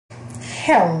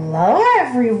Hello,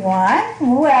 everyone.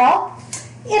 Well,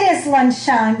 it is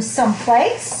lunchtime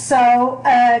someplace, so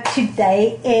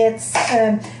today it's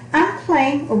I'm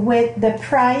playing with the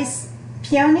prize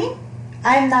Peony.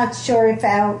 I'm not sure if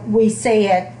we say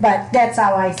it, but that's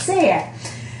how I say it.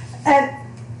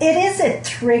 It is a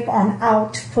trick on how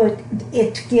to put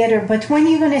it together, but when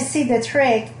you're going to see the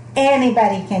trick,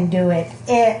 anybody can do it.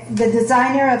 The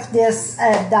designer of this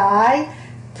die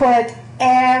put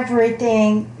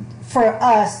everything for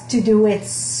us to do it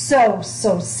so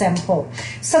simple.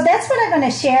 So that's what I'm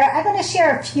going to share. I'm going to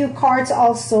share a few cards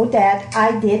also that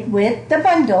I did with the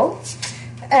bundle.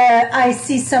 I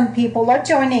see some people are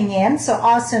joining in, so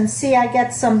awesome. See, I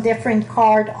get some different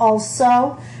card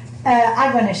also.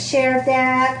 I'm going to share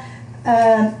that.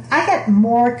 I got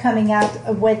more coming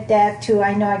out with that too.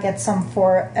 I know I get some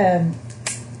for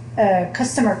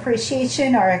customer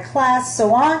appreciation or a class,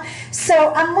 so on.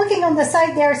 So I'm looking on the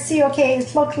side there, see, okay,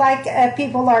 it looks like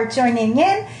people are joining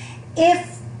in.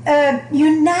 If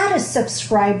you're not a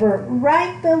subscriber,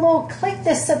 right below, click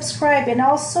the subscribe and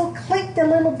also click the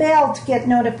little bell to get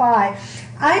notified.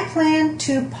 I plan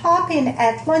to pop in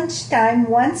at lunchtime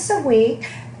once a week,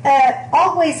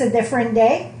 always a different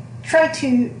day. Try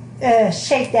to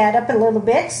shake that up a little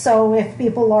bit, so if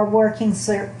people are working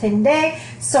certain day,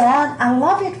 so on. I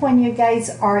love it when you guys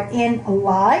are in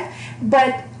live,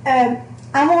 but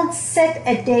I won't set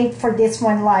a date for this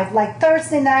one live. Like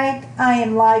Thursday night, I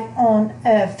am live on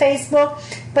Facebook,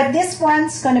 but this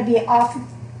one's going to be off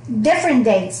different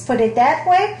dates, put it that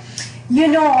way. You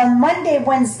know, on Monday,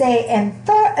 Wednesday, and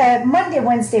Monday,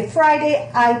 Wednesday, Friday,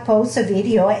 I post a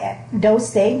video those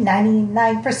days,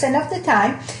 99% of the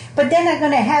time. But then I'm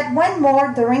going to add one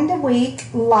more during the week,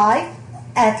 live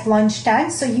at lunchtime.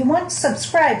 So you want to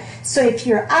subscribe. So if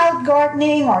you're out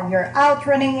gardening or you're out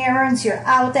running errands, you're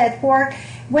out at work,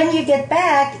 when you get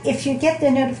back, if you get the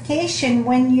notification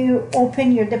when you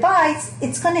open your device,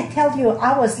 it's going to tell you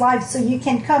I was live, so you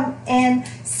can come and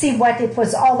see what it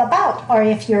was all about. Or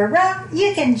if you're around,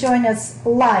 you can join us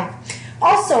live.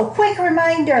 Also, quick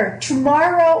reminder,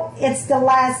 tomorrow it's the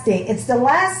last day. It's the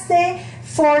last day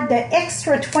for the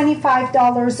extra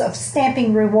 $25 of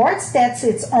stamping rewards. That's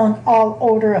it's on all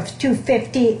order of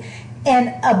 $250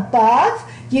 and above.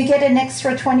 You get an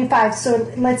extra 25.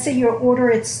 So let's say your order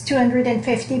it's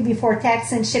 $250 before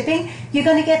tax and shipping. You're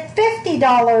going to get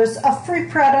 $50 of free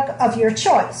product of your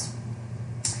choice.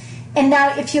 And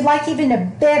now if you like even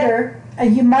a better, a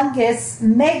humongous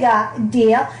mega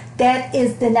deal, that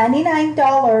is the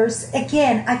 $99.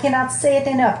 Again, I cannot say it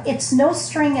enough. It's no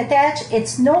string attached.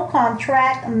 It's no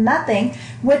contract, nothing.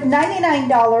 With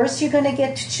 $99, you're going to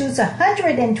get to choose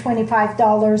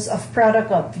 $125 of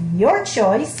product of your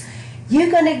choice. You're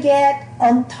going to get,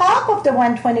 on top of the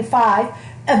 $125,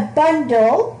 a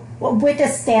bundle with a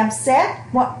stamp set,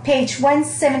 page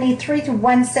 173 to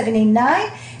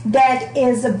 179. That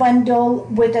is a bundle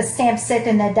with a stamp set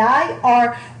and a die,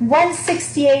 or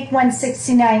 168,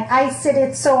 169. I said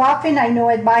it so often, I know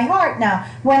it by heart now.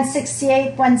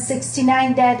 168,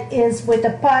 169, that is with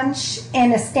a punch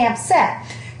and a stamp set.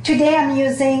 Today I'm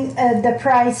using the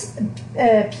price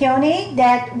Peony.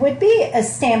 That would be a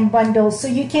stamp bundle, so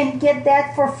you can get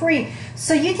that for free.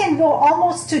 So you can go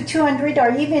almost to $200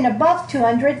 or even above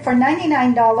 $200 for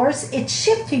 $99. It's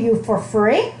shipped to you for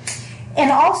free.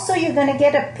 And also you're going to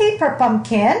get a paper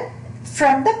pumpkin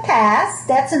from the past.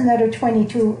 That's another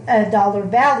 $22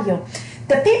 value.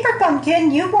 The paper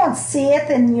pumpkin, you won't see it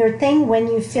in your thing when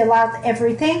you fill out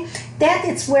everything. That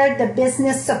is where the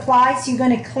business supplies, you're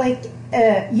going to click.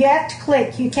 You have to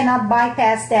click. You cannot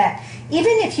bypass that.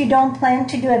 Even if you don't plan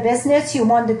to do a business, you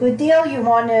want a good deal, you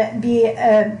want to be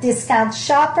a discount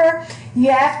shopper,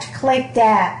 you have to click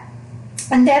that.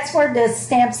 And that's where the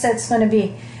stamp set's going to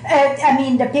be.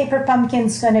 The paper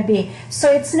pumpkin's going to be. So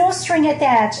it's no string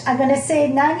attached. I'm going to say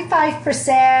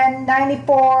 95%,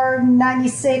 94,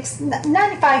 96,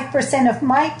 95% of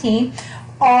my team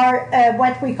are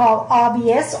what we call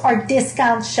hobbyists or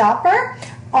discount shopper.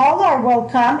 All are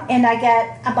welcome, and I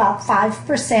get about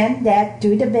 5% that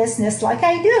do the business like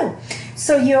I do.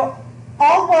 So you're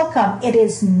all welcome. It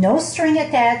is no string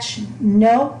attached,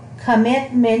 no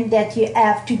commitment that you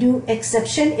have to do,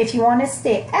 exception if you want to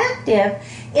stay active.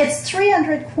 It's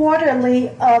 300 quarterly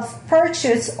of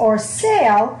purchase or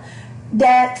sale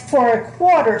that for a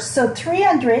quarter. So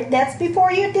 300, that's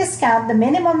before your discount. The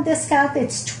minimum discount,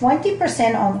 it's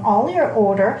 20% on all your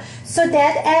order. So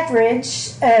that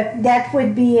average, that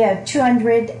would be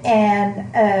 240,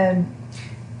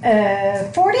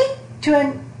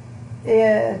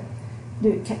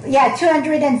 yeah,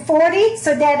 240.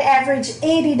 So that average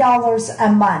 $80 a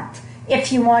month.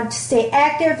 if you want to stay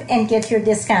active and get your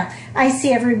discount. I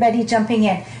see everybody jumping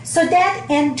in. So that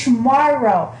ends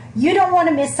tomorrow. You don't want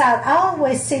to miss out. I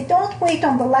always say don't wait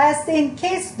on the last day in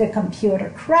case the computer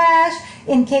crash,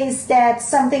 in case that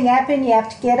something happened, you have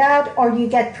to get out, or you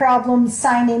get problems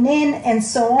signing in and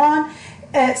so on.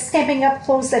 Stamping Up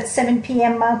closed at 7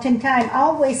 p.m. Mountain Time. I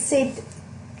always say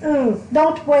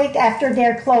don't wait after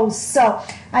they're closed. So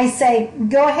I say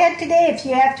go ahead today. If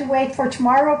you have to wait for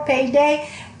tomorrow payday,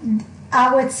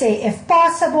 I would say, if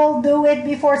possible, do it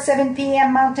before 7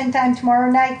 p.m. Mountain Time tomorrow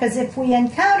night, because if we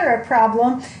encounter a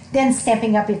problem, then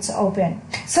Stamping Up, it's open.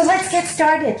 So let's get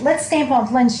started. Let's stamp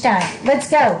on lunchtime. Let's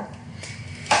go.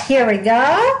 Here we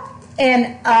go.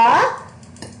 And up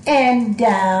and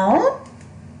down.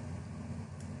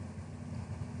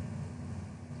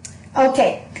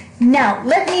 Okay. Now,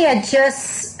 let me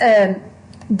adjust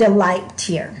the light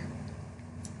here.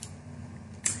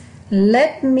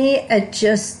 Let me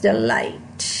adjust the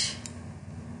light.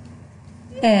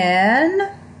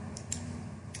 And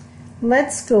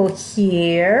let's go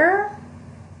here.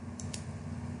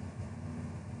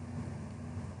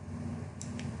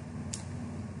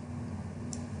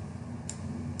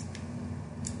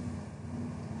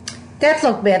 That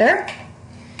look better.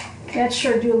 That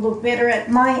sure do look better at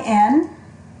my end.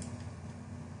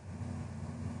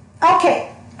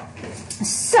 Okay,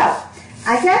 so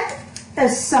I got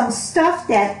some stuff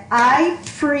that I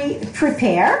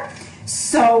prepare.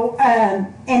 So,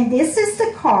 and this is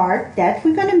the card that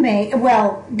we're going to make.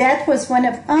 Well, that was one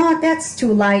of, oh, that's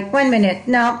too light. 1 minute.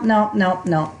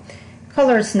 No.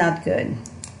 Color's not good.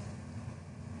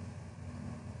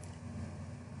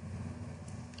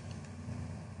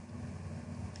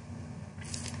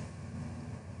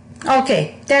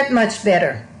 Okay, that much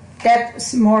better.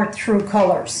 That's more true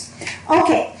colors.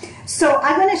 Okay, so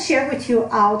I'm going to share with you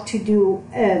how to do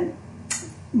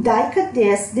die cut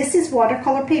this. This is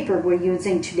watercolor paper we're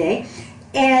using today,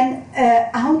 and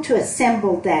how to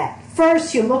assemble that.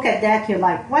 First, you look at that, you're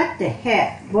like, what the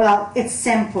heck? Well, it's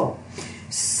simple.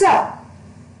 So,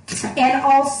 and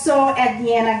also at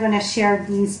the end, I'm going to share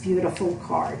these beautiful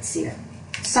cards here.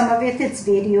 Some of it's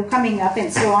video coming up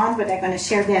and so on, but I'm going to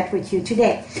share that with you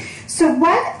today. So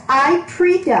what I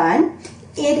pre-done,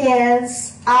 it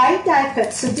is I die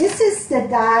cut. So this is the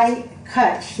die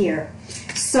cut here.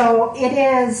 So it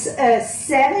is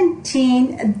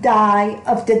 17 die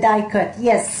of the die cut.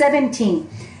 Yes, 17.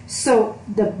 So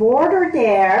the border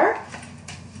there,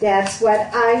 that's what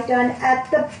I done at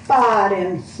the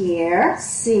bottom here.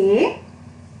 See?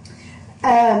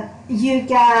 You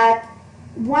got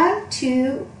 1,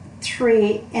 2,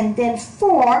 3, and then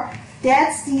 4.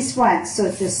 That's these ones. So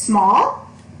the small,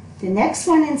 the next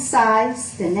one in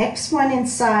size, the next one in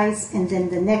size, and then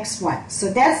the next one. So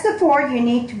that's the 4 you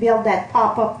need to build that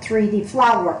pop-up 3D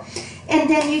flower. And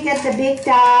then you get the big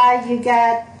die. You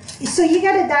got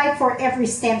a die for every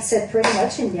stamp set pretty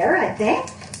much in there, I think.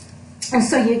 And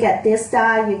so you get this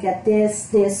die, you get this.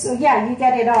 So yeah, you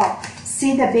get it all.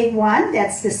 See the big one?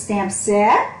 That's the stamp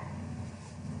set.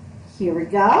 Here we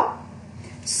go.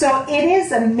 So it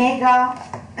is a mega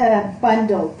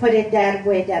bundle, put it that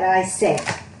way that I say.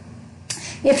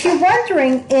 If you're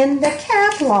wondering, in the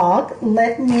catalog,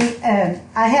 let me,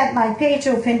 I had my page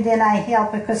open, then I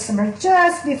help a customer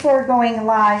just before going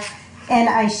live, and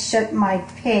I shut my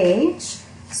page.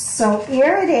 So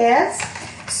here it is.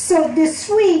 So the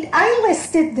suite, I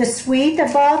listed the suite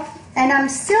above, and I'm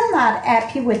still not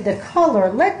happy with the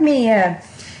color. Let me,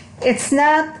 it's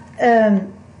not,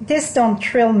 this don't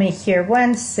trill me here.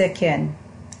 1 second.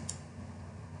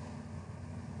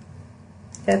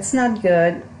 That's not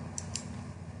good.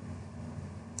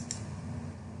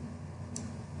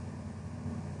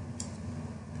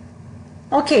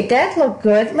 Okay, that looked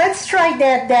good. Let's try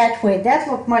that way. That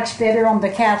looked much better on the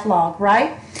catalog,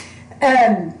 right?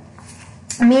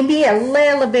 Maybe a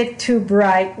little bit too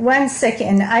bright. 1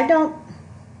 second. I don't...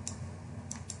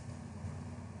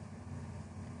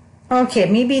 Okay,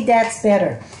 maybe that's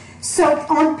better. So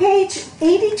on page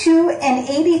 82 and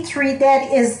 83,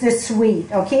 that is the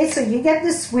suite. Okay, so you get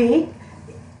the suite.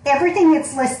 Everything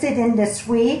is listed in the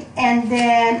suite. And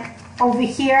then over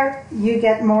here, you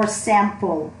get more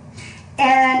sample.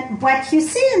 And what you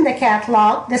see in the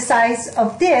catalog, the size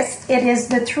of this, it is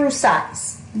the true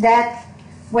size. That,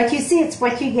 what you see, it's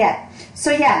what you get.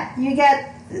 So yeah, you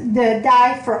get the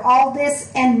die for all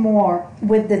this and more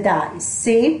with the dies.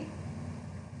 See?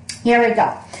 Here we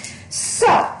go. So,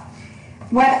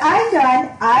 what I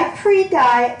done, I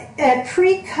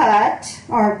pre-cut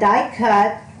or die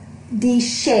cut the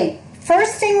shape.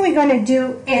 First thing we're going to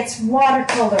do is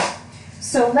watercolor.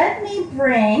 So let me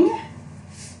bring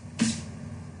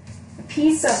a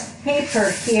piece of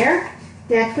paper here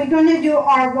that we're going to do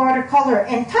our watercolor.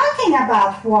 And talking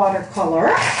about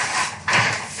watercolor,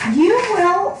 you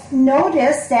will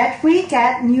notice that we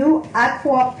got new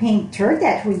aqua painter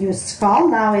that we used to call.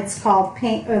 Now it's called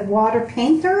water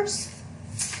painters.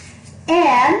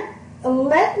 And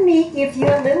let me give you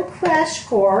a little crash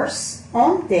course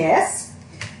on this,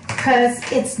 because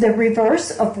it's the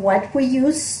reverse of what we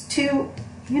used to.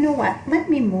 You know what? Let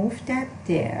me move that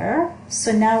there.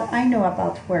 So now I know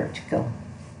about where to go.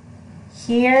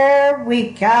 Here we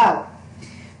go.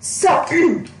 So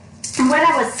what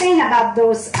I was saying about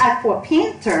those aqua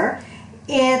painter,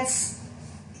 it's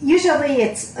usually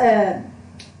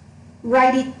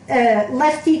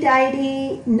lefty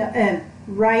tighty,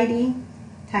 righty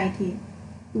tighty,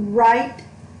 right,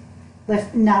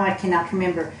 left. Now I cannot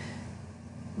remember.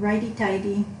 Righty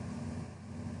tighty,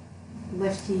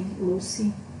 lefty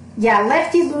loosey. Yeah,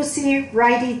 lefty loosey,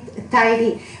 righty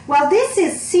tighty. Well, this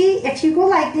is, see, if you go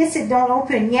like this, it don't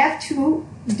open. You have to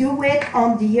do it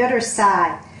on the other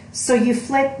side. So you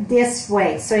flip this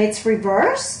way. So it's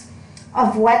reverse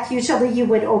of what usually you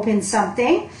would open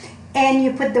something. And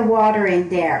you put the water in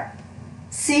there.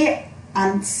 See,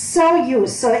 I'm so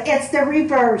used. So it's the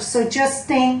reverse. So just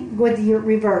think with your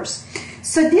reverse.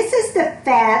 So this is the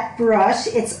fat brush.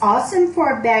 It's awesome for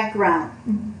a background.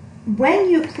 When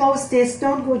you close this,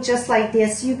 don't go just like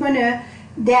this. You're going to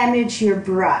damage your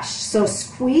brush. So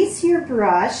squeeze your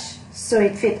brush so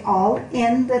it fit all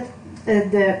in the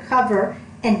cover,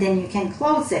 and then you can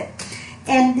close it.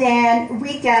 And then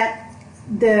we got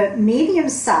the medium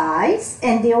size,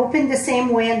 and they open the same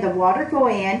way and the water go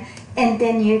in, and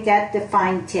then you get the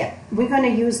fine tip. We're going to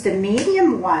use the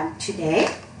medium one today.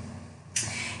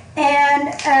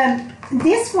 And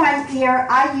this one here,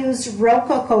 I use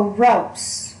Rococo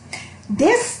Rose.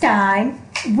 This time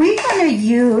we're going to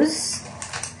use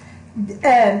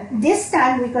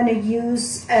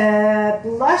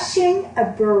blushing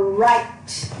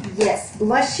bright. Yes,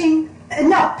 blushing.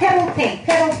 No, petal pink.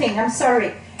 I'm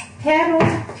sorry, petal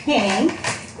pink.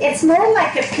 It's more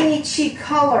like a peachy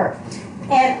color,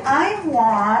 and I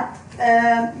want.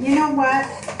 You know what?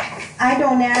 I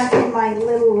don't have in my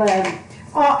little.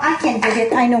 Oh, I can get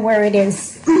it. I know where it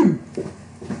is.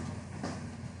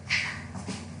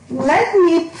 Let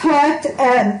me put,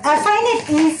 I find it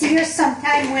easier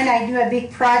sometimes when I do a big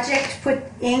project, put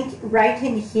ink right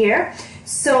in here.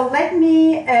 So let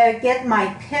me get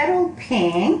my petal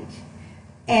pink,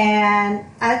 and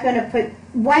I'm going to put,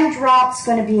 one drop's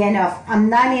going to be enough. I'm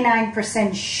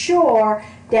 99% sure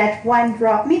that one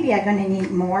drop, maybe I'm going to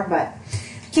need more, but,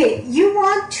 okay, you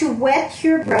want to wet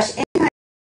your brush. Anytime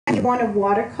you want a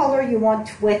watercolor, you want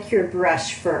to wet your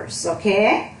brush first,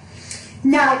 okay?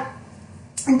 Now,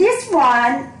 this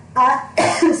one,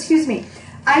 excuse me,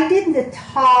 I did the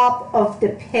top of the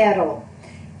petal.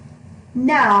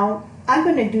 Now, I'm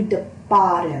going to do the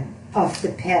bottom of the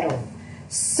petal.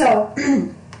 So,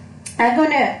 I'm going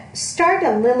to start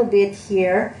a little bit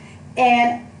here,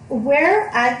 and where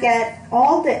I got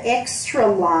all the extra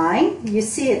line, you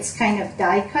see it's kind of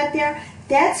die cut there,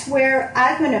 that's where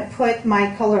I'm going to put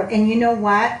my color. And you know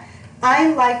what? I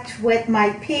like to wet my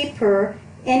paper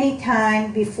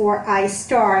anytime before I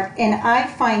start, and I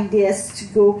find this to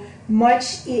go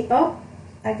much oh,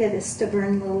 I get a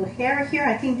stubborn little hair here.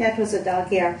 I think that was a dog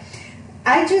hair.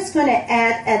 I'm just going to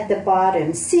add at the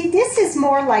bottom. See, this is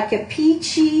more like a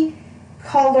peachy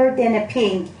color than a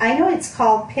pink. I know it's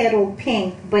called petal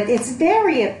pink, but it's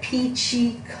very a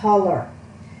peachy color.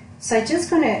 So I'm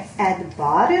just going to add the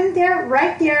bottom there,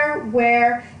 right there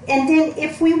where, and then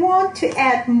if we want to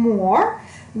add more,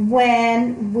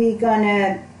 when we're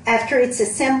gonna, after it's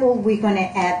assembled, we're gonna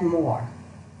add more.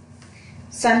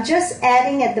 So I'm just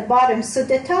adding at the bottom, so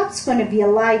the top's gonna be a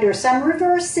lighter. So I'm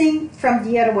reversing from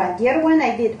the other one. The other one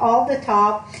I did all the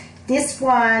top. This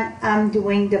one I'm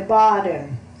doing the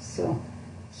bottom. So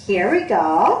here we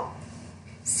go.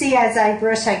 See, as I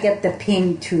brush, I get the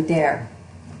pink too there.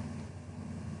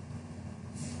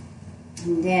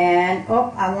 And then,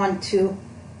 oh, I want to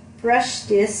brush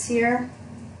this here.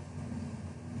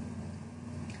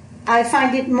 I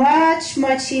find it much,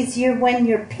 much easier when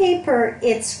your paper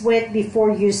it's wet before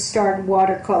you start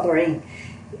watercoloring.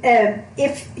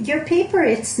 If your paper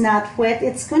it's not wet,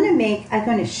 it's going to make, I'm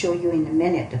going to show you in a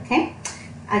minute, okay?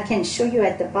 I can show you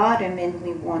at the bottom, and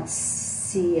we won't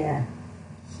see,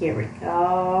 here we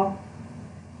go.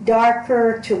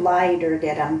 Darker to lighter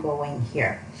that I'm going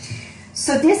here.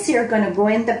 So this here going to go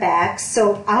in the back,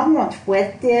 so I won't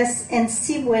wet this, and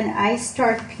see when I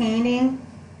start painting.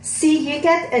 See, you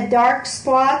get a dark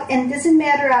spot, and it doesn't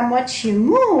matter how much you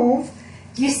move,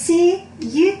 you see,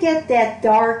 you get that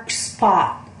dark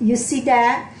spot. You see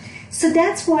that? So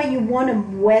that's why you want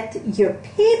to wet your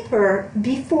paper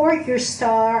before you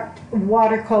start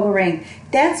watercoloring.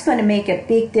 That's going to make a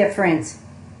big difference.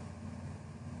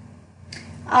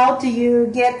 How do you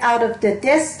get out of the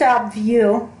desktop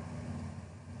view?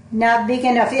 Not big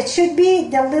enough. It should be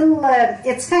the little,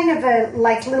 it's kind of a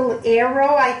like little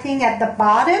arrow, I think, at the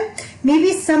bottom.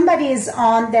 Maybe somebody is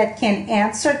on that can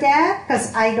answer that,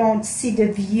 because I don't see the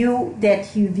view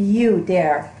that you view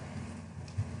there.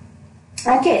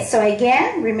 Okay, so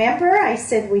again, remember I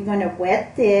said we're going to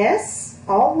wet this.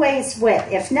 Always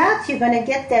wet. If not, you're going to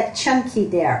get that chunky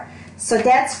there. So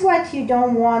that's what you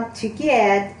don't want to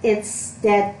get. It's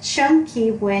that chunky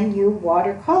when you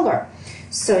watercolor.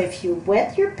 So if you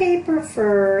wet your paper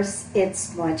first,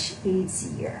 it's much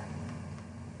easier.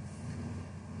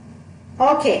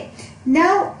 Okay,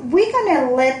 now we're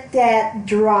gonna let that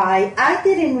dry. I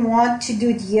didn't want to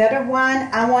do the other one.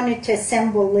 I wanted to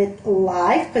assemble it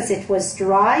live because it was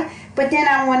dry, but then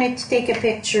I wanted to take a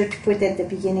picture to put at the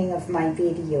beginning of my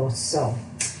video, so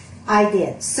I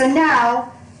did. So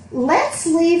now, let's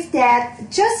leave that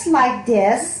just like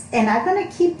this, and I'm going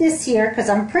to keep this here because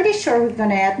I'm pretty sure we're going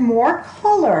to add more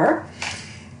color.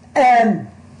 I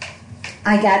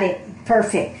got it.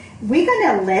 Perfect. We're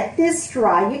going to let this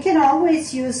dry. You can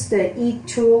always use the heat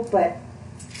tool, but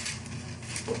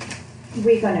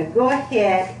we're going to go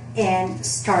ahead and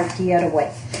start the other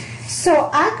way. So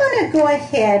I'm going to go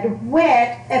ahead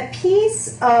wet a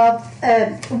piece of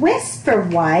Whisper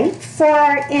White for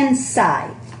our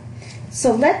inside.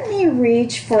 So let me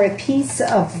reach for a piece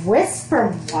of Whisper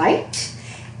White,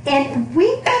 and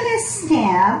we're gonna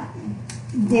stamp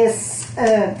this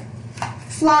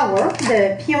flower,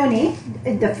 the peony,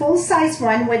 the full-size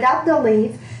one without the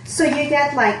leaf. So you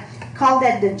get like, call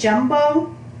that the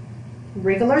jumbo,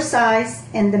 regular size,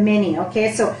 and the mini,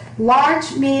 okay? So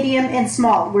large, medium, and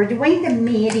small. We're doing the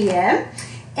medium,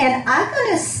 and I'm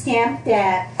gonna stamp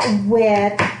that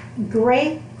with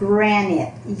gray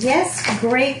granite. Yes,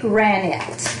 gray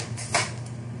granite.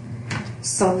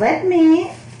 So let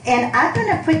me, and I'm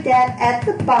going to put that at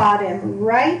the bottom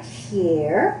right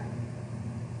here,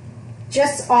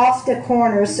 just off the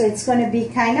corner, so it's going to be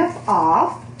kind of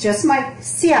off. Just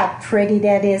see how pretty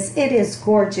that is. It is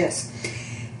gorgeous.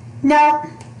 Now,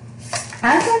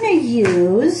 I'm going to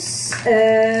use,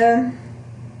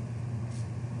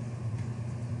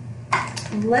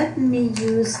 let me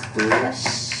use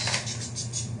blush.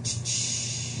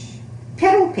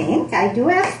 Petal pink. I do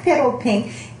have petal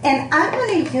pink, and I'm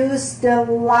going to use the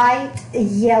light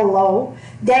yellow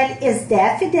that is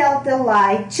Daffodil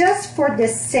Delight just for the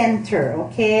center,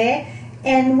 okay?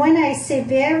 And when I say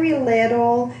very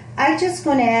little, I'm just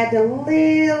going to add a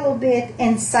little bit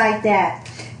inside that.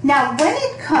 Now, when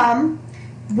it comes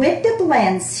with the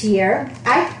blends here,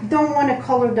 I don't want to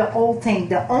color the whole thing.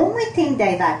 The only thing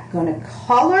that I'm going to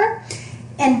color,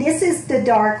 and this is the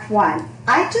dark one,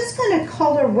 I'm just going to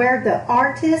color where the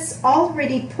artist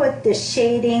already put the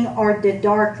shading or the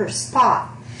darker spot.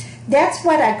 That's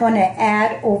what I'm going to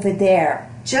add over there,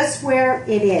 just where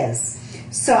it is.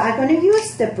 So I'm going to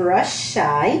use the brush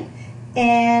side,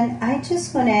 and I'm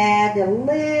just going to add a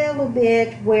little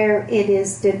bit where it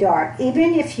is the dark.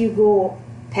 Even if you go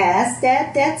past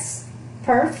that, that's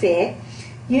perfect.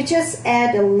 You just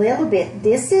add a little bit.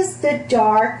 This is the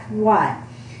dark one.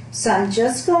 So I'm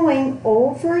just going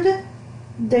over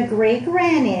the gray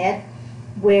granite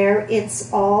where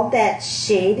it's all that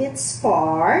shaded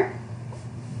spot.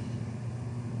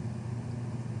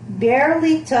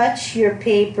 Barely touch your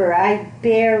paper. I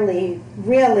barely,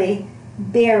 really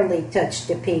barely touch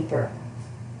the paper.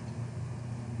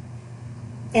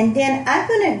 And then I'm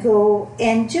going to go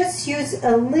and just use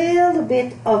a little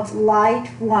bit of light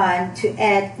one to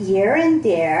add here and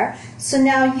there. So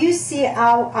now you see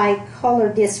how I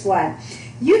color this one.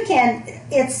 You can,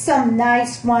 it's some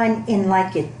nice one in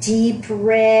like a deep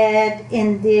red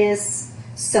in this,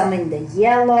 some in the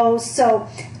yellow. So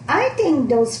I think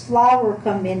those flowers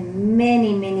come in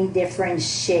many, many different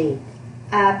shades.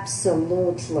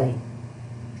 Absolutely.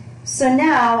 So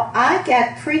now I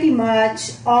got pretty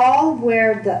much all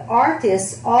where the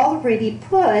artist already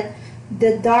put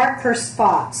the darker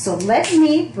spot. So let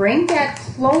me bring that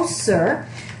closer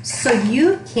so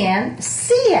you can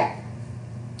see it.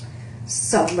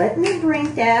 So let me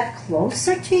bring that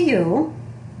closer to you.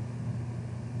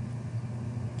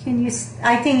 Can you,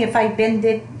 I think if I bend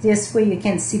it this way you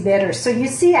can see better. So you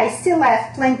see I still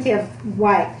have plenty of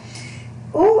white.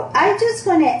 Oh, I'm just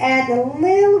going to add a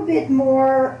little bit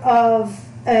more of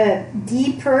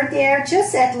deeper there,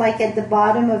 just at like at the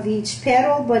bottom of each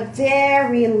petal, but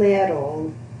very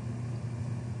little.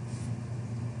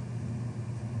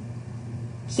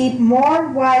 Keep more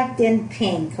white than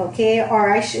pink, okay?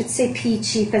 Or I should say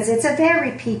peachy, because it's a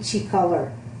very peachy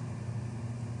color.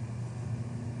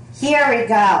 Here we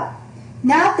go.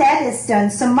 Now that is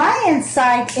done. So my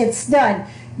inside, it's done.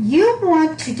 You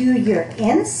want to do your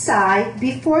inside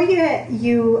before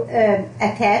you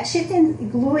attach it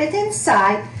and glue it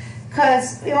inside,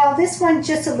 because, well, this one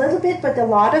just a little bit, but a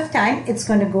lot of time it's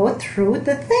going to go through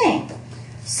the thing.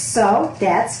 So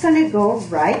that's going to go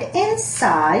right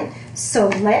inside. So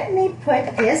let me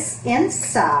put this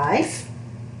inside.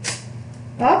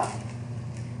 Oh,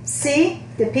 see,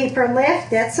 the paper left,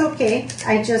 that's okay.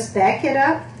 I just back it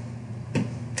up.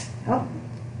 Oh,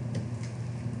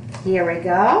 here we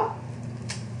go.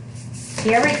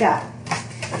 Here we go.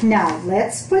 Now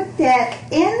let's put that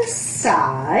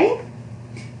inside.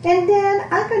 And then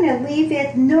I'm going to leave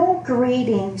it no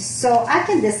grading, so I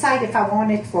can decide if I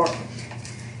want it for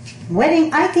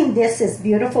wedding. I think this is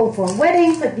beautiful for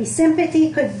wedding. Could be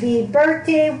sympathy, could be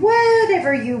birthday,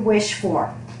 whatever you wish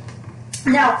for.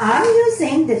 Now I'm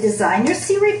using the designer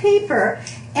series paper,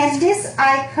 and this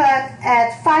I cut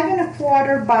at 5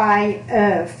 1/4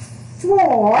 by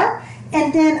 4.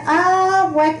 And then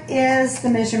what is the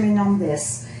measurement on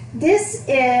this? This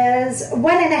is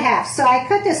 1.5. So I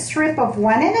cut a strip of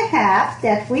 1.5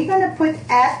 that we're going to put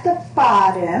at the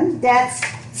bottom. That's,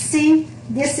 see,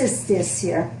 this is this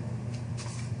here.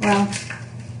 Well,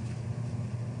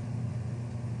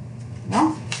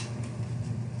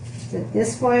 is it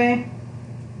this way?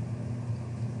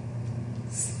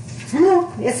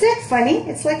 No, isn't it funny?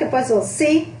 It's like a puzzle.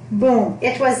 See? Boom.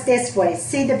 It was this way.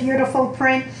 See the beautiful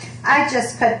print? I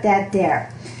just cut that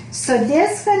there. So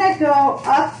this gonna go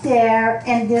up there,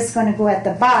 and this gonna go at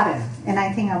the bottom. And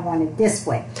I think I want it this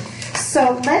way.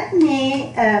 So let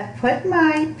me put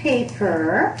my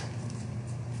paper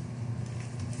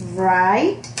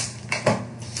right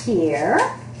here.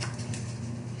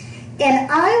 And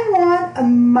I want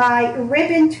my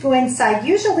ribbon to go inside.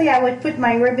 Usually I would put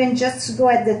my ribbon just to go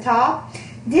at the top.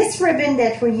 This ribbon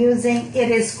that we're using,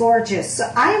 it is gorgeous.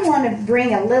 So I want to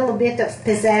bring a little bit of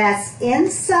pizzazz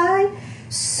inside.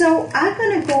 So I'm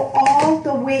going to go all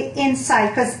the way inside,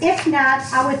 because if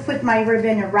not, I would put my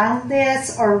ribbon around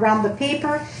this or around the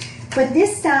paper. But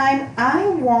this time, I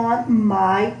want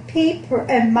my paper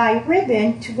and my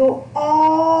ribbon to go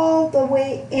all the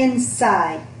way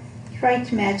inside. Try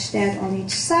to match that on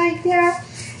each side there.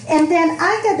 And then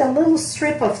I got a little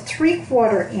strip of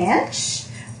 3/4 inch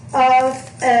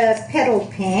of petal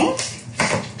pink.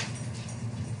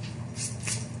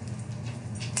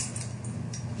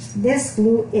 This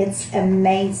glue, it's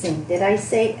amazing. Did I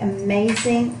say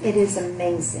amazing? It is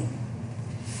amazing.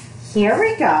 Here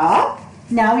we go.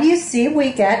 Now you see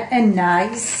we got a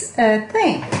nice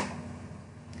thing.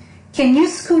 Can you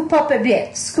scoop up a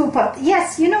bit? Scoop up.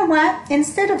 Yes, you know what?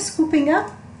 Instead of scooping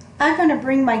up, I'm going to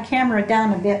bring my camera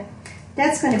down a bit.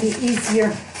 That's going to be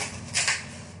easier.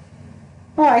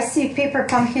 Oh, I see paper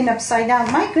pumpkin upside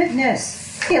down. My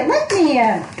goodness. Here, let me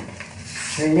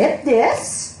flip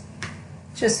this.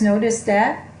 Just notice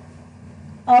that.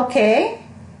 Okay.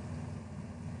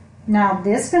 Now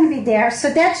this is going to be there. So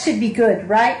that should be good,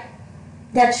 right?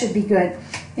 That should be good.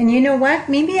 And you know what?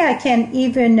 Maybe I can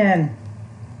even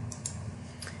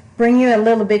bring you a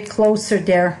little bit closer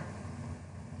there.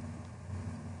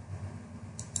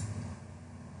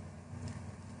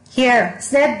 Here, is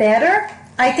that better?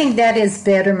 I think that is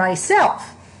better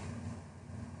myself.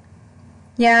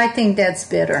 Yeah, I think that's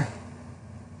better.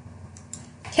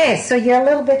 Okay, so you're a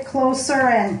little bit closer,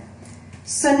 and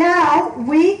so now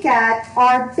we got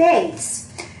our base.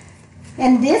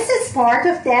 And this is part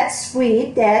of that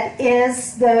suite that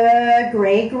is the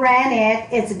gray granite.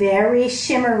 It's very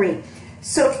shimmery.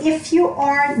 So if you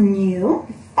are new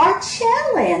or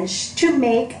challenged to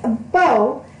make a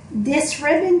bow, this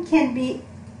ribbon can be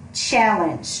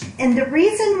challenged. And the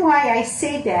reason why I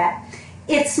say that,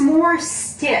 it's more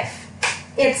stiff.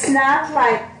 It's not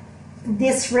like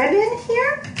this ribbon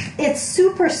here. It's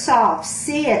super soft.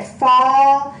 See it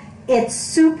fall. It's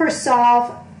super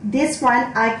soft. This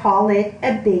one, I call it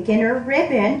a beginner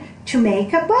ribbon to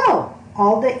make a bow.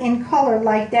 All the in color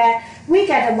like that. We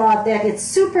got a lot that it's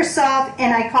super soft,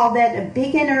 and I call that a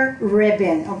beginner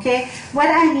ribbon, okay? What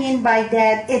I mean by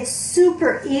that, it's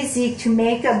super easy to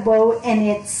make a bow and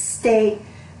it stay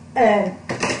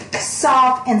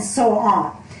soft and so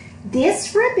on.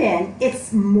 This ribbon,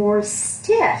 it's more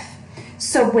stiff.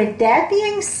 So with that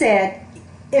being said,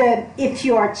 if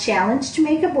you are challenged to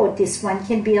make a bow, this one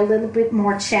can be a little bit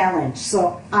more challenged.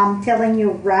 So I'm telling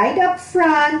you right up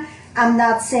front, I'm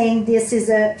not saying this is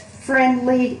a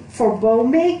friendly for bow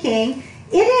making.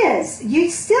 It is. You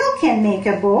still can make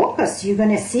a bow, because you're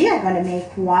going to see I'm going to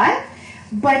make one.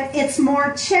 but it's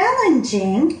more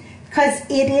challenging because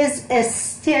it is a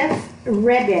stiff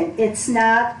ribbon. It's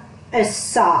not a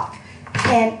soft.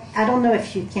 And I don't know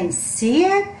if you can see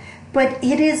it, but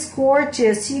it is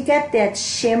gorgeous. You get that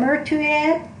shimmer to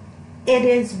it. It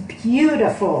is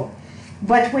beautiful.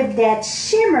 But with that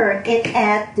shimmer, it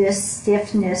adds this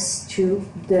stiffness to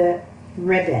the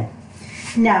ribbon.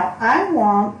 Now, I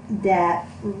want that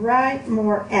right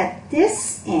more at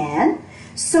this end.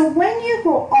 So when you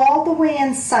go all the way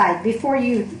inside, before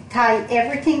you tie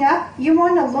everything up, you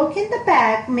want to look in the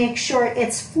back, make sure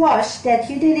it's flush, that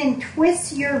you didn't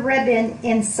twist your ribbon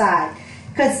inside.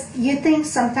 Because you think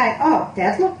sometimes, oh,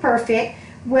 that looked perfect.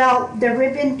 Well, the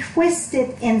ribbon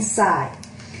twisted inside.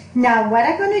 Now, what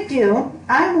I'm going to do,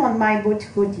 I want my bow to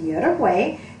go the other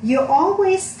way. You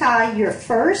always tie your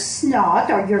first knot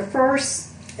or your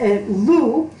first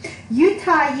loop. You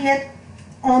tie it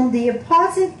on the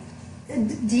opposite,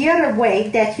 the other way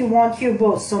that you want your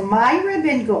bow. So my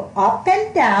ribbon go up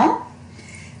and down.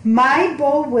 My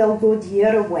bow will go the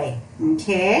other way.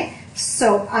 Okay?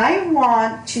 So I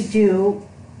want to do,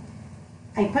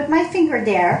 I put my finger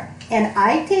there and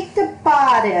I take the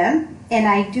bottom and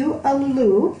I do a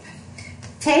loop.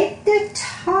 Take the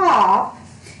top,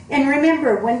 and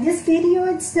remember, when this video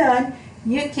is done,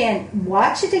 you can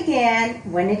watch it again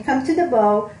when it comes to the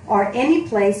bow, or any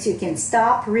place you can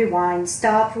stop, rewind,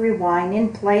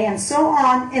 and play, and so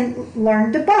on, and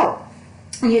learn the bow.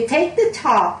 You take the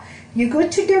top, you go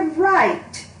to the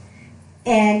right,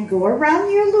 and go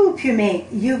around your loop you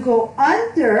made. You go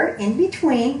under, in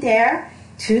between there,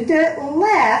 to the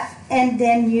left, and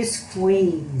then you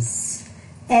squeeze.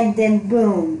 And then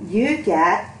boom, you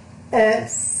got a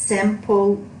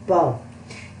simple bow.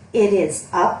 It is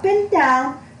up and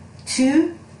down,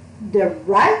 to the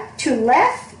right, to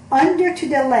left, under to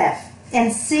the left.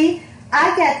 And see,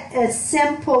 I got a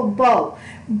simple bow.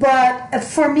 But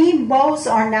for me, bows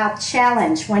are not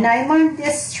challenged. When I learned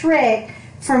this trick,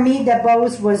 for me, the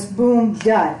bows was boom,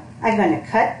 done. I'm going to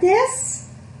cut this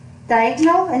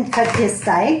diagonal and cut this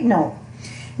diagonal.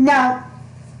 Now,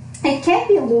 it can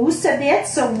be loose a bit,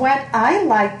 so what I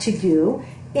like to do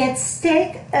is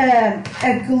take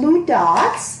a glue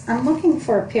dots. I'm looking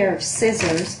for a pair of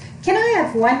scissors. Can I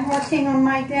have one more thing on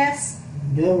my desk?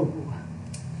 No.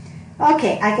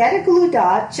 Okay, I got a glue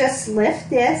dot. Just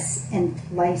lift this and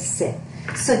place it.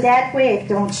 So that way it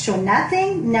don't show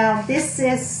nothing. Now this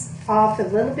is off a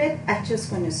little bit. I'm just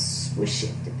going to swoosh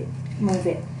it a bit, move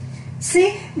it.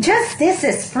 See, just this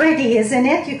is pretty, isn't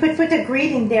it? You could put a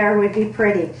greeting there, it would be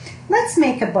pretty. Let's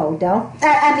make a bow, though.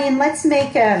 Let's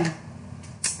make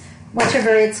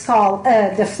whatever it's called,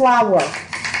 the flower.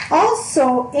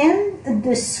 Also, in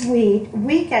the suite,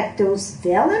 we got those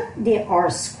vellum. They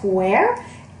are square,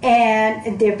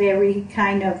 and they're very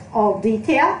kind of all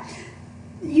detailed.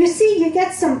 You see, you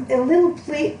get a little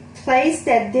place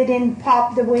that didn't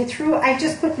pop the way through. I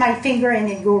just put my finger and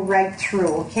it go right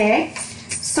through, okay?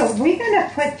 So we're going to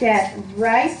put that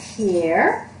right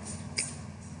here.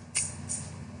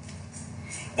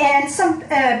 And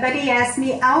somebody asked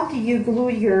me, how do you glue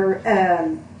your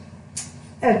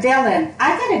vellum?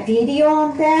 I got a video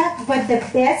on that, but the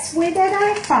best way that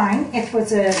I find, I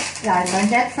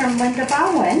learned that from Linda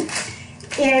Bowen,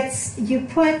 it's you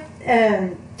put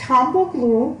Tombow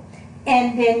glue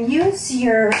and then use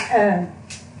your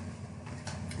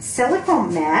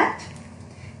silicone mat.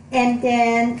 And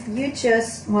then you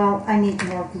just, well, I need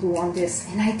more glue on this.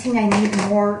 And I think I need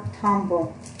more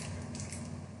Tombow.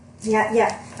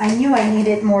 Yeah, I knew I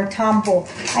needed more Tombow.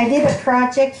 I did a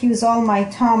project, use all my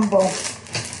Tombow.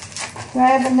 Do I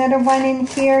have another one in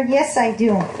here? Yes, I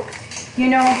do. You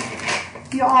know,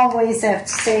 you always have to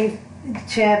save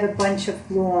to have a bunch of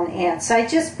glue on hand. So I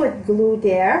just put glue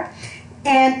there.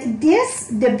 And this,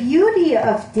 the beauty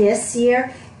of this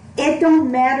here, it don't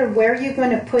matter where you're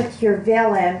going to put your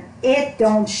vellum, it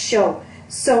don't show.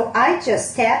 So I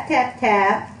just tap, tap,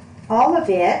 tap all of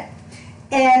it.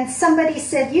 And somebody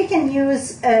said you can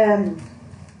use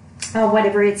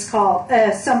whatever it's called,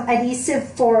 some adhesive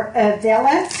for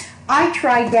vellum. I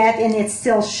tried that and it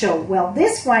still showed. Well,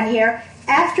 this one here,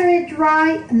 after it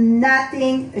dried,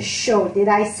 nothing showed. Did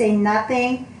I say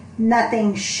nothing?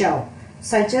 Nothing showed.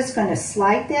 So I'm just going to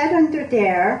slide that under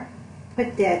there,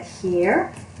 put that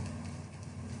here.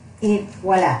 And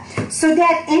voila. So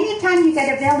that anytime you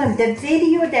get a vellum, the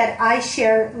video that I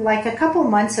shared like a couple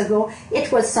months ago,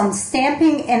 it was some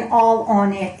stamping and all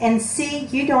on it. And see,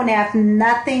 you don't have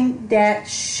nothing that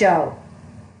show.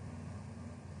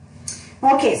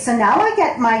 Okay, so now I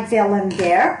got my vellum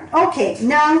there. Okay,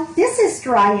 now this is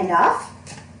dry enough.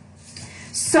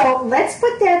 So let's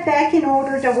put that back in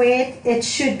order the way it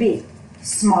should be.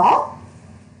 Small,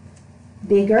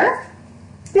 bigger,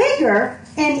 bigger,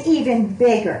 and even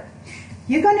bigger.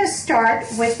 You're going to start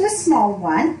with the small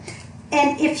one,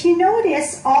 and if you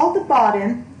notice, all the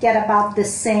bottom get about the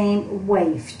same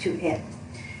wave to it.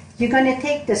 You're going to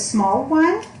take the small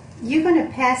one, you're going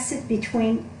to pass it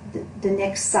between the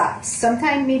next size.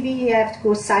 Sometimes maybe you have to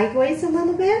go sideways a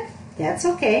little bit. That's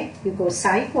okay. You go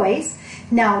sideways.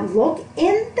 Now look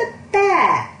in the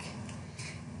back.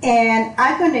 And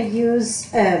I'm going to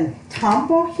use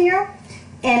Tombow here.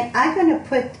 And I'm going to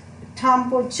put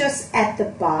Tombow just at the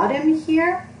bottom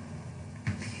here.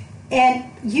 And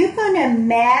you're going to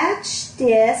match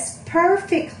this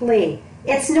perfectly.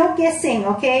 It's no guessing,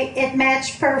 okay? It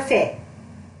matched perfect.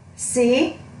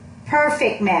 See?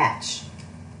 Perfect match.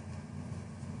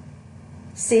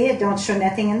 See, it don't show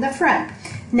nothing in the front.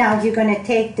 Now you're going to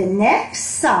take the next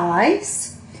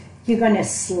size. You're going to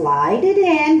slide it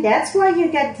in. That's why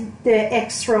you got the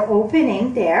extra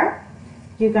opening there.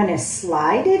 You're going to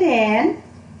slide it in.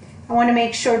 I want to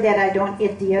make sure that I don't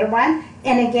hit the other one.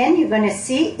 And again, you're going to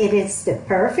see it is the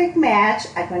perfect match.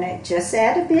 I'm going to just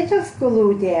add a bit of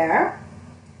glue there.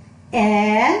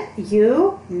 And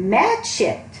you match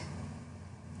it.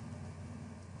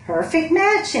 Perfect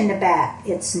match in the back.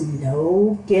 It's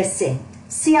no guessing.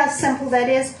 See how simple that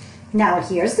is? Now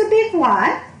here's the big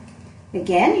one.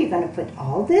 Again, you're going to put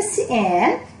all this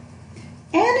in.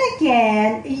 And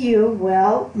again, you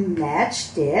will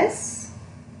match this.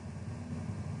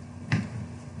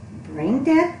 Bring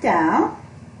that down.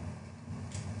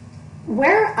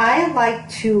 Where I like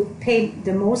to pay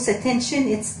the most attention,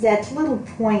 it's that little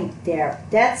point there.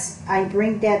 I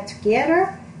bring that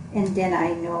together, and then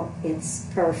I know it's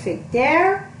perfect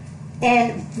there.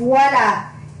 And voila!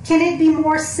 Can it be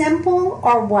more simple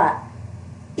or what?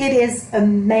 It is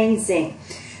amazing.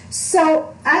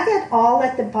 So I got all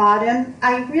at the bottom.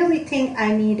 I really think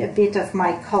I need a bit of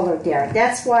my color there.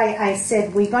 That's why I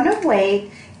said we're going to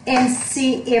wait and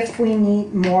see if we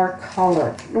need more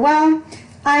color. Well,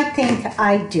 I think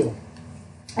I do.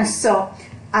 So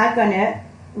I'm going to,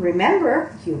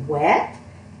 remember, you wet.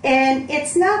 And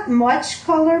it's not much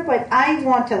color, but I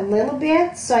want a little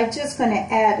bit. So I'm just going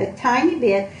to add a tiny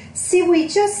bit. See, we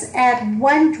just add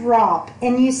 1 drop.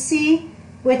 And you see,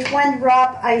 with 1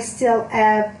 drop, I still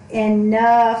have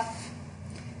enough.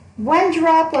 1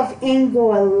 drop of ink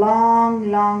go a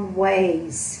long, long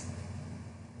ways.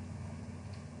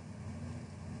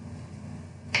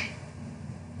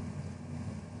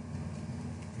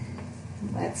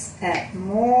 Let's add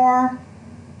more.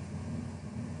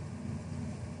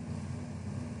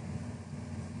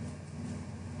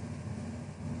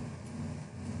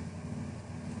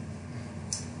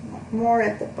 More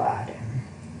at the bottom.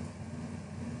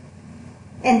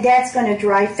 And that's going to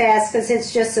dry fast because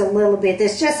it's just a little bit.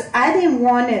 It's just, I didn't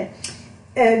want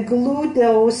to glue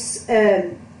those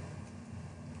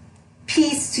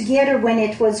pieces together when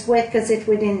it was wet because it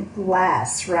wouldn't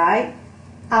last, right?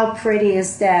 How pretty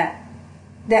is that?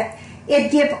 That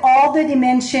it gives all the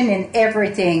dimension and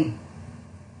everything.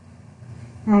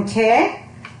 Okay?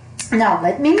 Now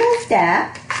let me move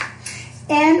that.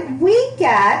 And we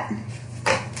got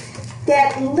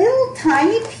that little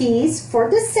tiny piece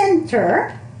for the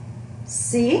center,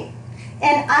 see?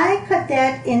 And I cut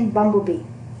that in Bumblebee.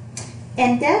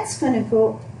 And that's going to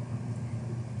go,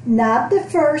 not the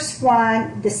first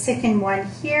one, the second one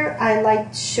here. I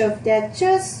like to shove that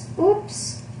just,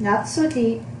 oops, not so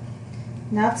deep,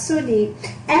 not so deep.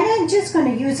 And I'm just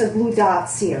going to use a glue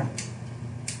dots here.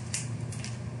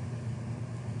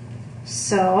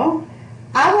 So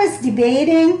I was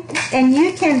debating, and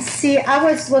you can see I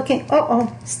was looking,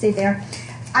 stay there.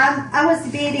 I was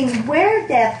debating where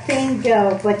that thing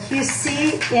go, but you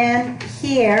see in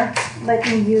here, let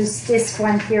me use this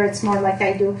one here, it's more like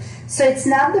I do. So it's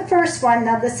not the first one,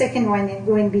 not the second one, and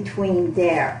go in between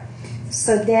there.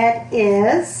 So that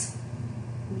is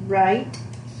right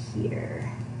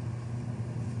here,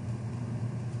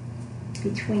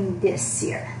 between this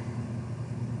here.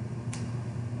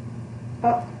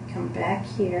 Oh, come back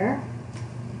here.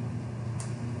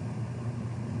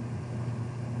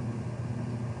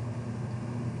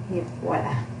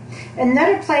 Voila.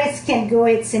 Another place can go,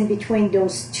 it's in between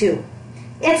those two.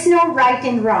 It's no right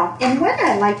and wrong. And what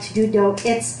I like to do though,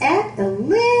 it's add a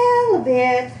little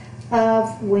bit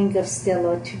of wing of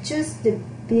Stella to just the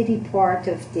bitty part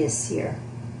of this here.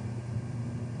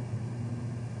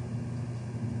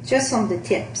 Just on the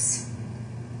tips.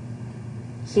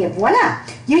 Here, voila.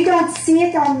 You don't see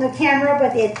it on the camera,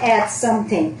 but it adds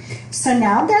something. So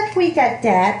now that we got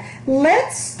that,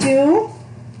 let's do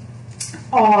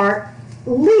our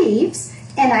leaves.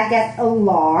 And I got a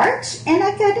large and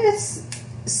I got a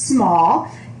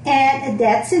small, and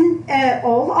that's an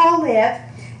old olive.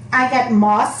 I got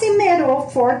mossy meadow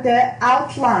for the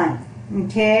outline.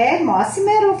 Okay, mossy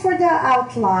meadow for the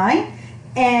outline,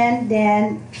 and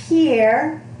then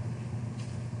pear,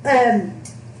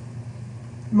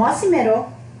 mossy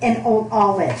meadow, and old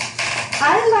olive.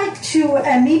 I like to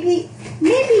maybe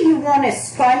you want to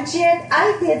sponge it.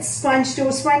 I did sponge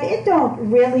those one. It don't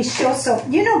really show. So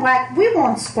you know what? We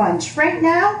won't sponge right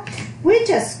now. We're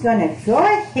just gonna go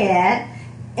ahead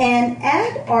and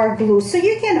add our glue. So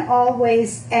you can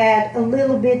always add a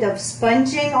little bit of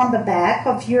sponging on the back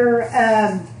of your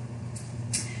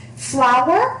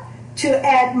flower to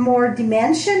add more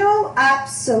dimensional.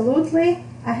 Absolutely.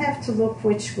 I have to look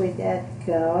which way that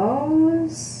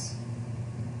goes.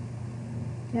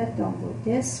 That don't go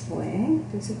this way.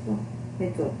 Does it go?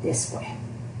 It go this way.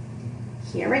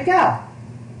 Here we go.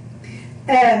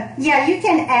 Yeah, you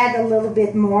can add a little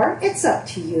bit more. It's up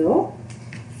to you.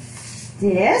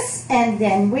 This, and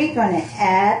then we're going to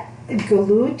add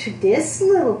glue to this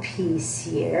little piece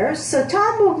here. So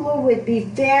Tombow glue would be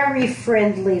very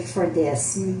friendly for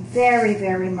this. Very,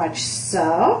 very much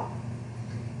so.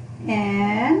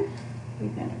 And we're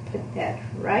going to put that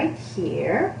right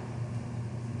here.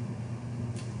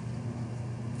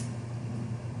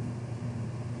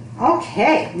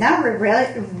 Okay, now we're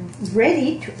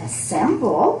ready to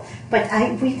assemble, but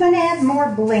we're going to add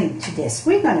more bling to this.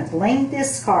 We're going to bling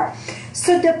this card.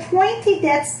 So the pointy,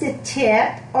 that's the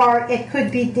tip, or it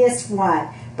could be this one,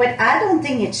 but I don't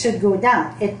think it should go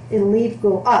down. It'll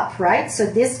go up, right? So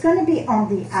this is going to be on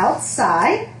the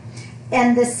outside,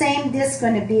 and the same, this is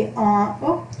going to be on,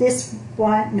 oh, this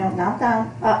one, no, not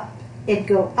down, up. It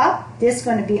go up, this is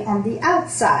going to be on the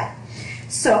outside.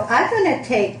 So I'm going to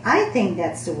take, I think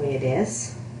that's the way it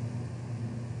is.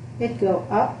 It go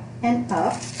up and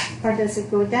up, or does it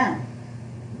go down?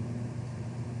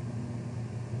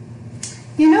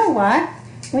 You know what?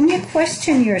 When you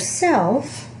question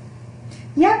yourself,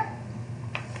 yep,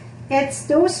 it's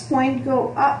those points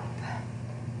go up.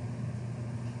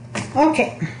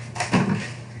 Okay.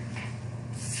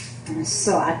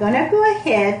 So I'm going to go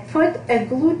ahead, put a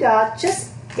glue dot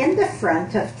just in the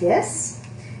front of this.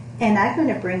 And I'm going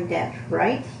to bring that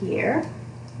right here.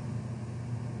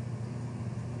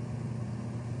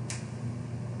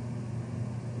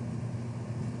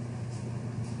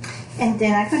 And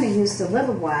then I'm going to use the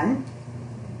little one,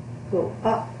 go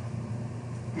up.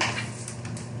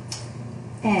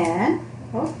 And,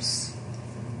 oops.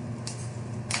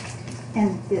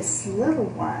 And this little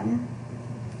one,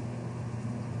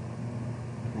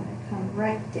 going to come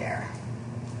right there.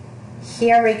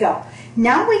 Here we go.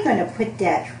 Now we're going to put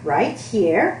that right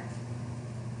here.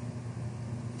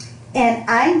 And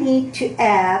I need to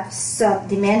add some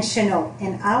dimensional.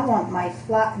 And I want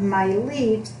my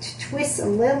leaf to twist a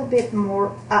little bit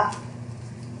more up.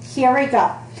 Here we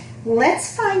go.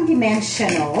 Let's find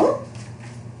dimensional.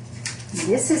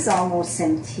 This is almost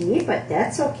empty, but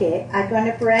that's okay. I'm going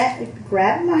to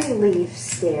grab my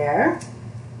leaves there.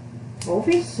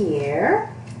 Over here.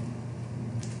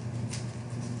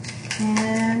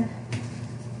 And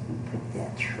put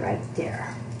that right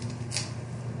there.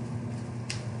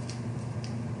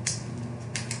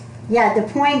 Yeah, the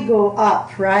point go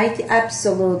up, right?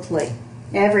 Absolutely.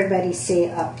 Everybody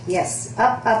say up. Yes,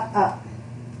 up, up, up.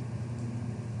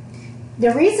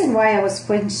 The reason why I was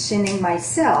questioning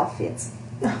myself, it's,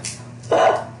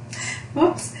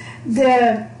 oops,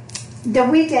 the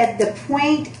way that the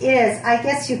point is, I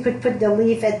guess you could put the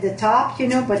leaf at the top, you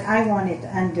know, but I want it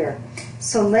under.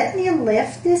 So let me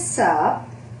lift this up.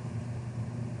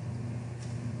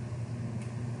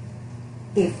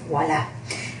 Et voila.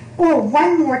 Oh,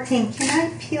 one more thing. Can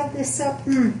I peel this up?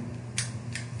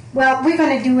 Well, we're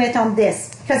going to do it on this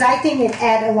because I think it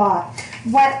adds a lot.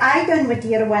 What I done with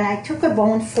the other one, I took a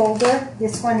bone folder.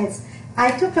 This one is,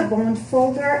 I took a bone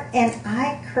folder and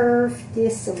I curved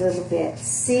this a little bit.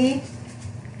 See?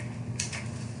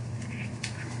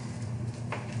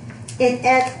 It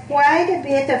adds quite a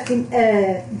bit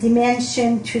of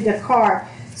dimension to the card.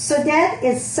 So that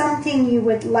is something you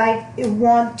would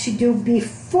want to do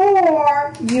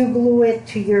before you glue it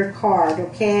to your card,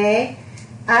 okay?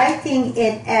 I think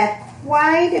it adds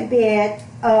quite a bit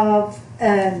of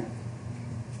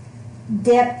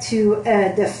depth to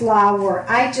the flower.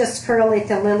 I just curl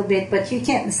it a little bit, but you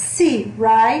can see,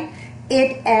 right?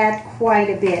 It adds quite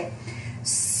a bit.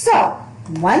 So,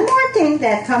 one more thing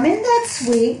that come in that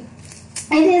sweet,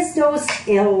 it is those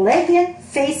elegant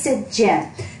facet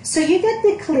gem. So you get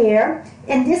the clear,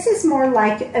 and this is more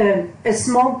like a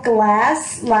small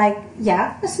glass,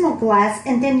 a small glass,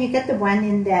 and then you get the one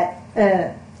in that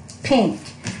pink.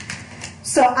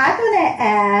 So I'm going to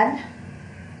add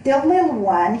the little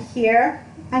one here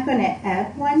I'm going to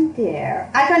add one there.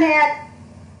 I'm going to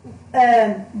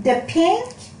add the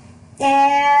pink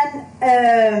and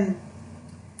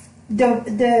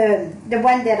the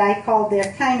one that I call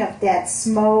there, kind of that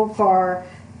smoke or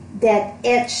that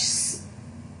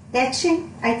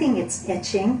etching. I think it's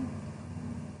etching.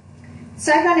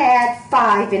 So I'm going to add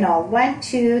 5 in all. 1,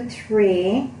 2,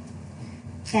 3,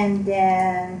 and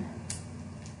then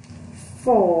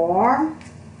 4.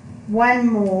 One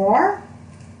more,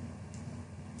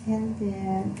 and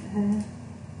then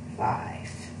 5.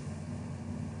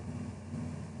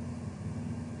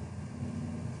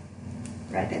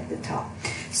 Right at the top.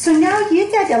 So now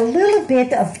you get a little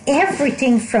bit of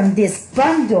everything from this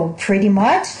bundle, pretty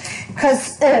much,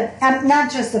 because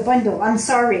not just the bundle, I'm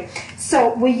sorry.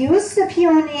 So we use the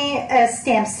Peony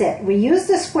stamp set, we use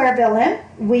the square vellum,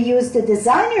 we use the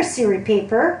designer series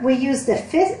paper, we use the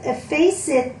Face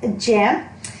It gem,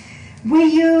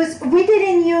 we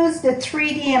didn't use the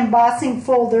 3D embossing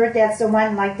folder, that's the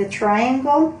one like the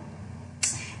triangle,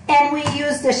 and we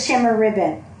used the shimmer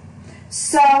ribbon.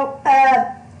 So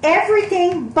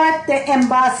everything but the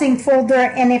embossing folder,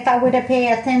 and if I would have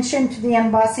paid attention to the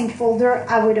embossing folder,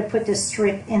 I would have put the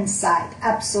strip inside,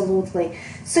 absolutely.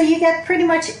 So you get pretty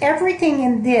much everything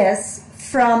in this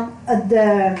from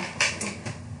the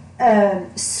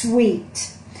suite.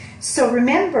 So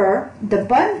remember, the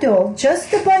bundle, just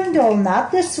the bundle,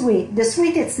 not the suite. The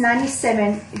suite, it's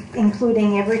 $97,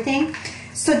 including everything.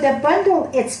 So the bundle,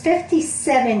 it's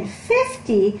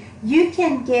 $57.50. You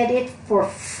can get it for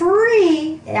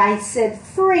free. I said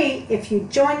free. If you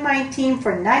join my team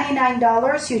for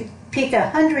 $99, you pick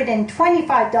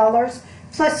 $125,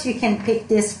 plus you can pick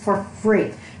this for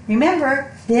free.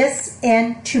 Remember, this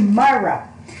and tomorrow.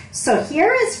 So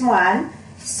here is one.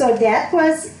 So that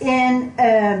was in,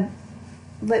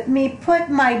 let me put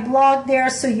my blog there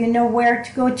so you know where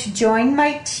to go to join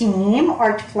my team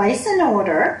or to place an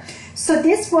order. So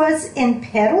this was in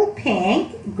petal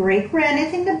pink, gray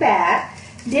granite in the back.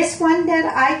 This one that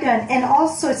I done, and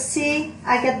also see,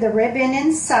 I got the ribbon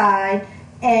inside,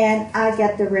 and I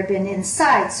got the ribbon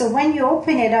inside. So when you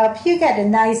open it up, you get a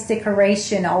nice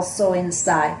decoration also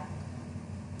inside.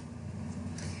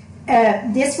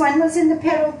 This one was in the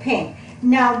petal pink.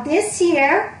 Now this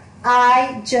here,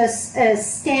 I just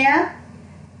stamped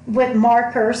with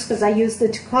markers because I used the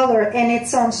two color, and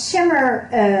it's on shimmer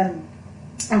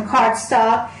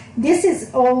cardstock. This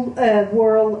is old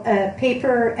world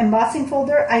paper embossing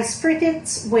folder. I sprayed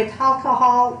it with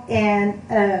alcohol and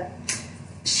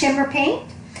shimmer paint.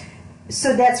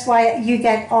 So that's why you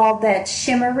get all that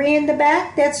shimmery in the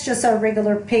back. That's just a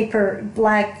regular paper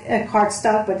black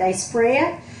cardstock, but I spray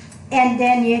it. And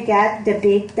then you got the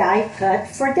big die cut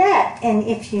for that. And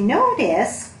if you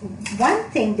notice, one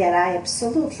thing that I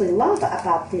absolutely love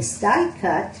about this die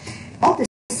cut, all the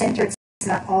center is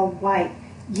not all white.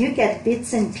 You get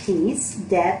bits and pieces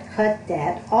that cut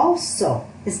that also.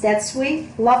 Is that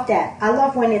sweet? Love that. I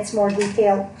love when it's more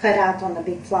detailed cut out on a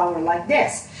big flower like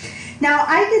this. Now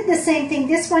I did the same thing.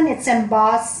 This one, it's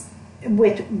embossed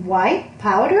with white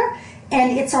powder,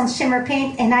 and it's on shimmer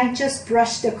paint, and I just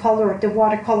brushed the color, the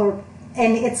watercolor,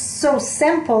 and it's so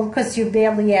simple because you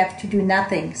barely have to do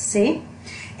nothing, see?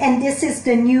 And this is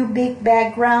the new big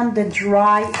background, the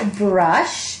dry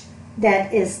brush.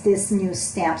 That is this new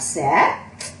stamp set.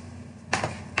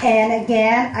 And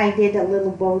again, I did a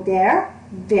little bow there.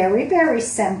 Very, very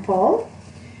simple.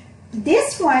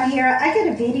 This one here, I got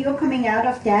a video coming out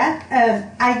of that.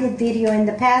 I did video in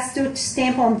the past to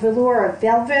stamp on velour or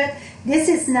velvet. This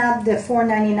is not the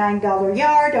 $4.99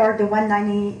 yard or the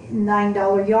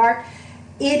 $1.99 yard.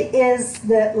 It is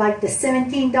like the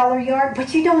 $17 yard,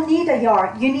 but you don't need a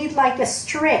yard. You need like a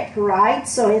strip, right?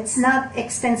 So it's not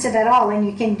expensive at all, and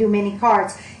you can do many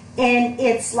cards. And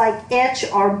it's like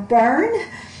etch or burn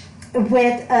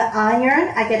with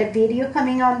iron. I got a video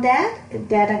coming on that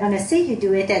I'm going to see. You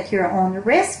do it at your own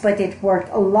risk, but it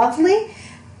worked lovely.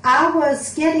 I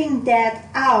was getting that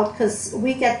out because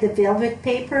we got the velvet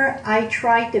paper. I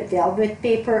tried the velvet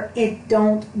paper. It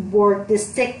don't work.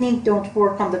 This technique don't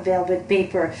work on the velvet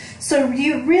paper. So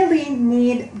you really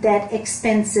need that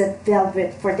expensive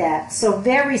velvet for that. So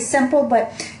very simple,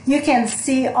 but you can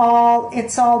see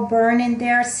it's all burned in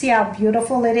there. See how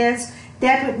beautiful it is?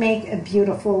 That would make a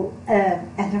beautiful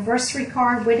anniversary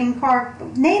card, wedding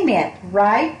card, name it,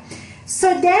 right?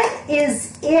 So that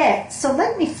is it. So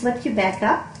let me flip you back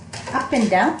up and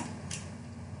down.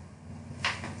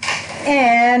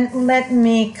 And let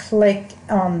me click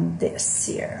on this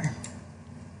here.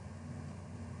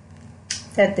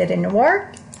 That didn't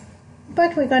work,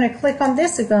 but we're going to click on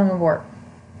this, it's going to work.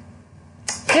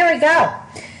 Here we go.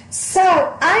 So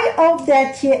I hope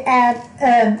that you had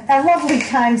a lovely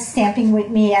time stamping with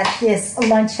me at this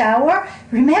lunch hour.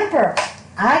 Remember,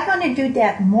 I'm going to do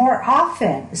that more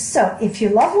often. So if you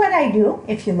love what I do,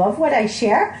 if you love what I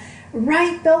share,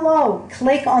 right below,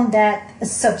 click on that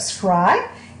subscribe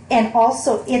and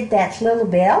also hit that little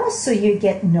bell so you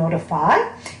get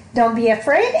notified. Don't be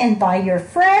afraid, invite your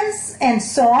friends and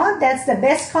so on. That's the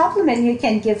best compliment you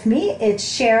can give me. It's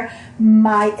share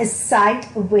my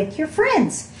site with your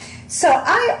friends. So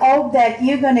I hope that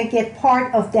you're going to get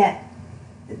part of that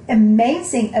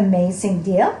amazing, amazing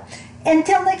deal.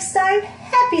 Until next time,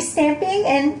 happy stamping,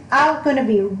 and I'm going to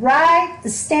be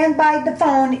stand by the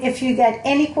phone if you got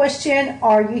any question,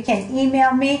 or you can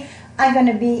email me. I'm going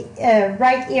to be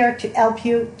right here to help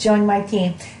you join my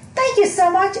team. Thank you so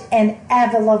much, and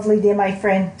have a lovely day, my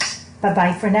friend.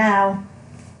 Bye-bye for now.